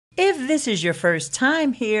If this is your first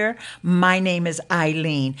time here, my name is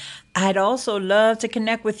Eileen. I'd also love to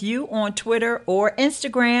connect with you on Twitter or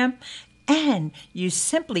Instagram, and you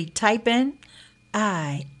simply type in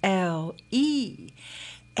ILEANE,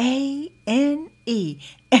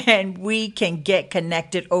 and we can get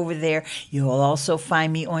connected over there. You'll also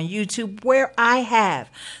find me on YouTube, where I have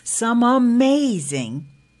some amazing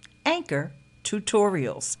Anchor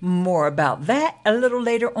tutorials. More about that a little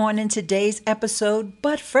later on in today's episode,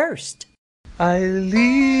 but first.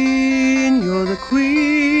 Eileen, you're the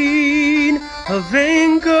queen of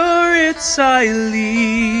Anchor, it's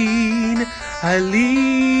Eileen.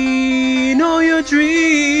 Eileen, all your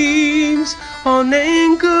dreams on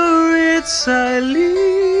Anchor, it's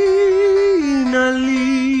Eileen,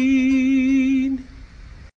 Eileen.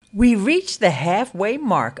 We reached the halfway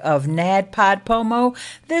mark of NADPODPOMO.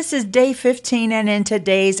 This is day 15, and in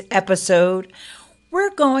today's episode,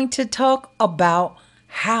 we're going to talk about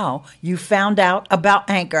how you found out about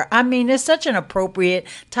Anchor. I mean, it's such an appropriate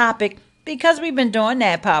topic because we've been doing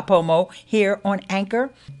NADPODPOMO here on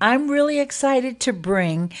Anchor. I'm really excited to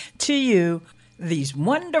bring to you these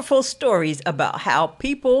wonderful stories about how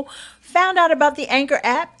people found out about the Anchor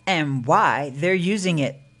app and why they're using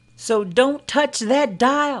it. So don't touch that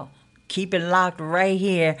dial. Keep it locked right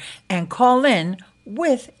here and call in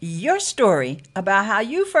with your story about how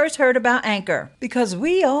you first heard about Anchor, because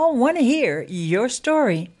we all want to hear your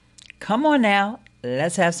story. Come on now,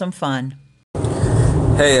 let's have some fun.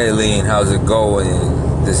 Hey Eileen, how's it going?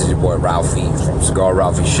 This is your boy Ralphie from Cigar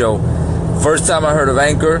Ralphie Show. First time I heard of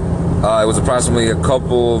Anchor, it was approximately a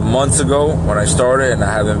couple of months ago when I started, and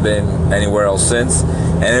I haven't been anywhere else since.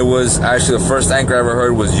 And it was actually the first Anchor I ever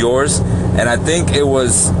heard was yours, and I think it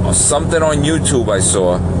was something on YouTube I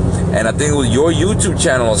saw, and I think it was your YouTube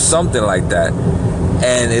channel or something like that,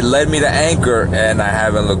 and it led me to Anchor, and I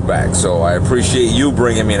haven't looked back. So I appreciate you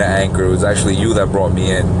bringing me to Anchor. It was actually you that brought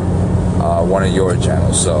me in one of your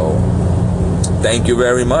channels, so thank you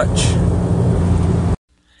very much.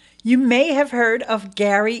 You may have heard of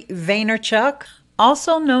Gary Vaynerchuk,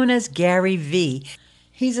 also known as Gary V.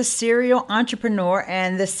 He's a serial entrepreneur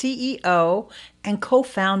and the CEO and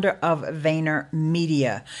co-founder of Vayner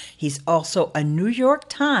Media. He's also a New York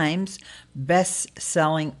Times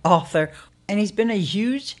best-selling author, and he's been a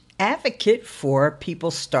huge advocate for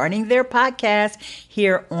people starting their podcast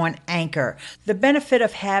here on Anchor. The benefit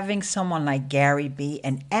of having someone like Gary be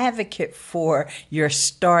an advocate for your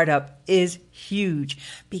startup is huge,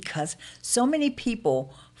 because so many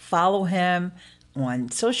people follow him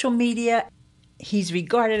on social media. He's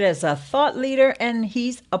regarded as a thought leader, and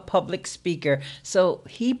he's a public speaker. So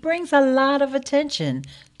he brings a lot of attention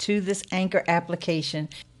to this Anchor application.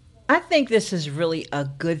 I think this is really a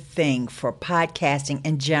good thing for podcasting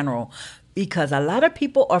in general, because a lot of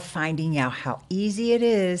people are finding out how easy it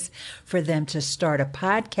is for them to start a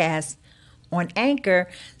podcast on Anchor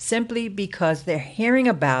simply because they're hearing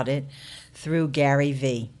about it through Gary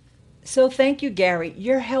V. So thank you, Gary.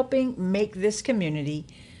 You're helping make this community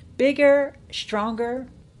bigger, stronger,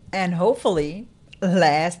 and hopefully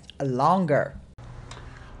last longer.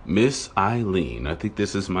 Miss Eileen, I think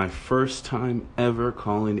this is my first time ever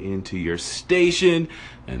calling into your station,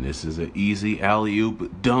 and this is an easy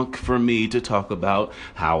alley-oop dunk for me to talk about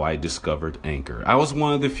how I discovered Anchor. I was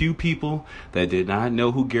one of the few people that did not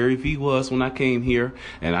know who Gary Vee was when I came here,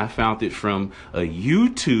 and I found it from a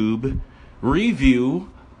YouTube review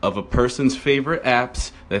of a person's favorite apps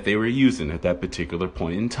that they were using at that particular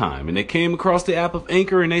point in time. And they came across the app of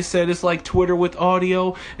Anchor, and they said it's like Twitter with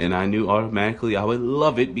audio, and I knew automatically I would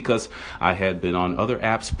love it because I had been on other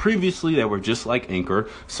apps previously that were just like Anchor,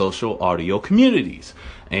 social audio communities.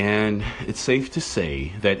 And it's safe to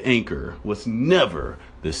say that Anchor was never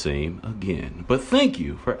the same again. But thank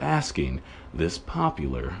you for asking this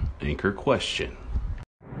popular Anchor question.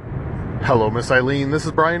 Hello, Miss Eileen. This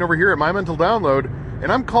is Brian over here at My Mental Download,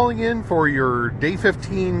 and I'm calling in for your Day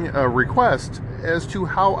 15 request as to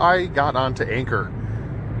how I got onto Anchor.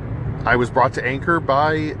 I was brought to Anchor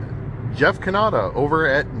by Jeff Kanata over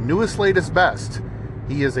at Newest Latest Best.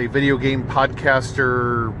 He is a video game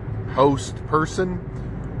podcaster, host person,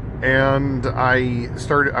 and I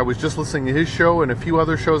was just listening to his show and a few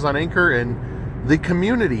other shows on Anchor, and the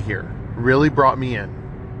community here really brought me in.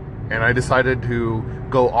 And I decided to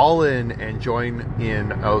go all in and join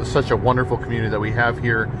in such a wonderful community that we have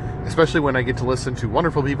here, especially when I get to listen to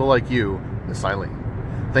wonderful people like you, Miss Eileen.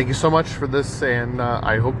 Thank you so much for this, and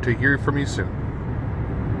I hope to hear from you soon.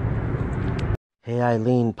 Hey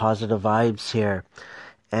Eileen, Positive Vibes here.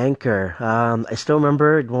 Anchor. I still don't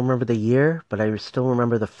remember the year, but I still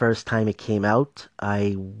remember the first time it came out.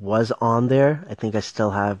 I was on there. I think I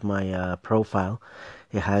still have my profile.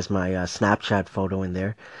 It has my Snapchat photo in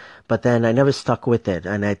there. But then I never stuck with it.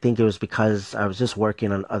 And I think it was because I was just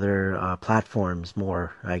working on other platforms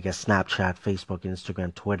more. I guess Snapchat, Facebook,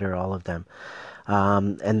 Instagram, Twitter, all of them.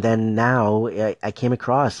 And then now I came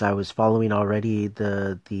across, I was following already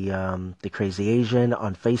the Crazy Asian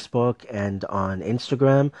on Facebook and on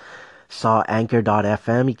Instagram. Saw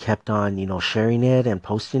Anchor.fm. He kept on, sharing it and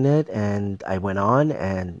posting it. And I went on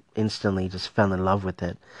and instantly just fell in love with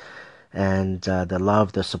it. And the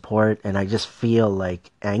love, the support, and I just feel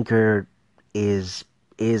like Anchor is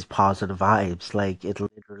is positive vibes. Like it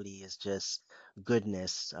literally is just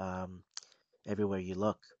goodness everywhere you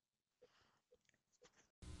look.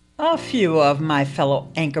 A few of my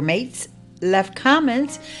fellow anchor mates left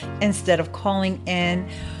comments instead of calling in.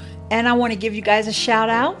 And I want to give you guys a shout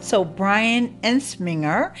out. So, Brian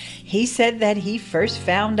Ensminger, he said that he first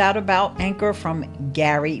found out about Anchor from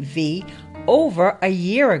Gary V over a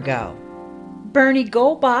year ago. Bernie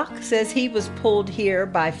Goldbach says he was pulled here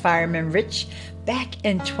by Fireman Rich back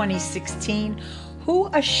in 2016, who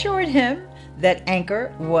assured him that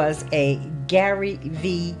Anchor was a Gary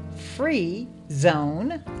V free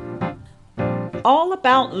zone. All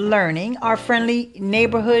about learning, our friendly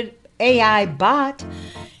neighborhood AI bot,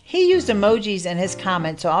 he used emojis in his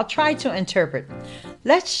comment, so I'll try to interpret.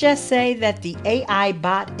 Let's just say that the AI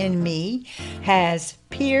bot in me has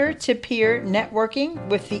peer-to-peer networking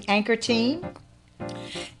with the Anchor team.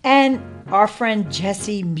 And our friend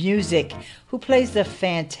Jesse Music, who plays the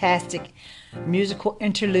fantastic musical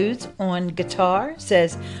interludes on guitar,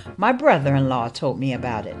 says, my brother-in-law told me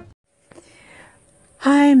about it.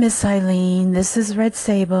 Hi, Miss Eileen. This is Red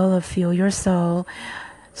Sable of Fuel Your Soul.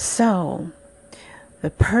 So, the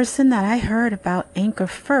person that I heard about Anchor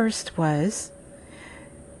first was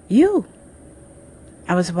you.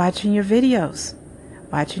 I was watching your videos,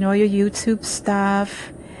 watching all your YouTube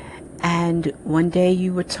stuff, and one day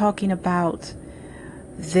you were talking about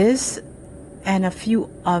this and a few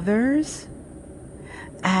others,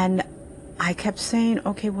 and I kept saying,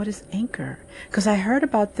 okay, what is Anchor? Because I heard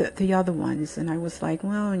about the other ones, and I was like,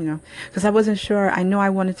 well, because I wasn't sure. I know I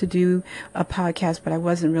wanted to do a podcast, but I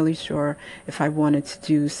wasn't really sure if I wanted to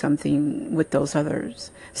do something with those others.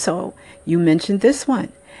 So you mentioned this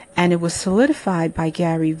one, and it was solidified by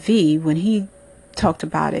Gary V when he talked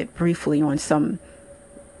about it briefly on some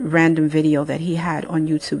random video that he had on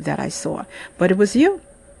YouTube that I saw. But it was you.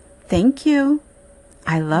 Thank you.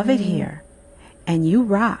 I love it here. And you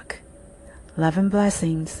rock. Love and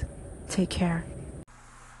blessings. Take care.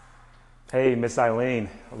 Hey, Miss Eileen.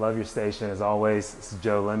 I love your station as always. This is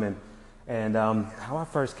Joe Lemon. And how I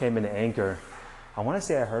first came into Anchor, I want to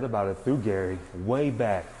say I heard about it through Gary way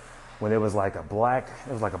back when it was like a black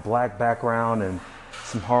background and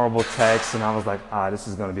some horrible text, and I was like, this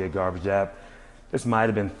is going to be a garbage app. This might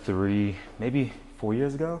have been 3, maybe 4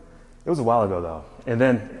 years ago. It was a while ago though. And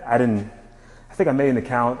then I think I made an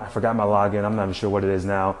account. I forgot my login. I'm not even sure what it is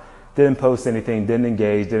now. Didn't post anything, didn't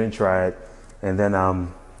engage, didn't try it. And then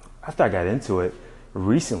after I got into it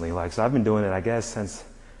recently, so I've been doing it, I guess, since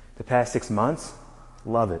the past 6 months.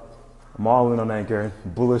 Love it. I'm all in on Anchor,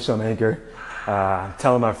 bullish on Anchor.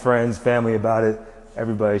 Telling my friends, family about it.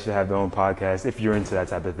 Everybody should have their own podcast if you're into that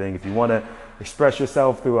type of thing. If you want to express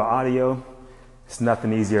yourself through audio, it's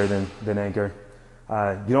nothing easier than Anchor.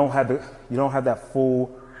 You don't have that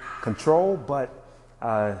full control, but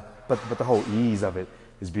the whole ease of it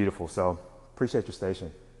is beautiful. So appreciate your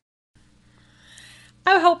station.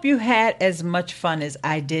 I hope you had as much fun as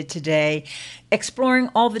I did today,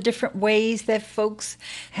 exploring all the different ways that folks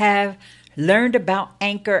have learned about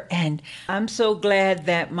Anchor. And I'm so glad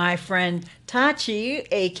that my friend Tachi,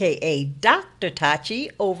 aka Dr.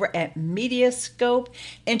 Tachi, over at Mediascope,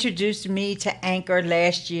 introduced me to Anchor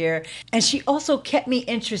last year. And she also kept me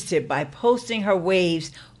interested by posting her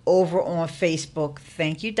waves over on Facebook.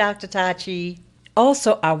 Thank you, Dr. Tachi.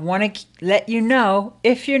 Also, I want to let you know,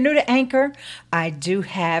 if you're new to Anchor, I do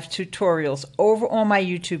have tutorials over on my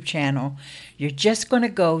YouTube channel. You're just going to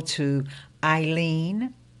go to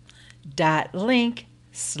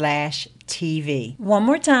Eileen.link/TV. One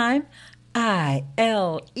more time,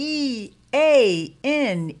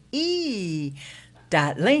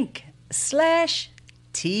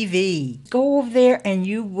 ILEANE.link/TV. Go over there and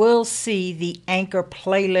you will see the Anchor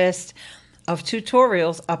playlist of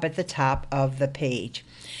tutorials up at the top of the page.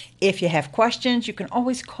 If you have questions, you can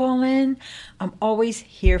always call in. I'm always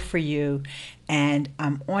here for you, and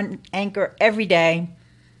I'm on Anchor every day,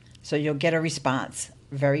 so you'll get a response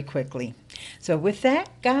very quickly. So with that,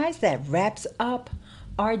 guys, that wraps up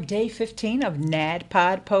our day 15 of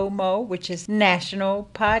NADPOD POMO, which is National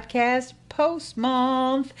Podcast Post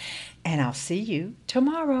Month, and I'll see you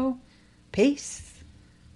tomorrow. Peace.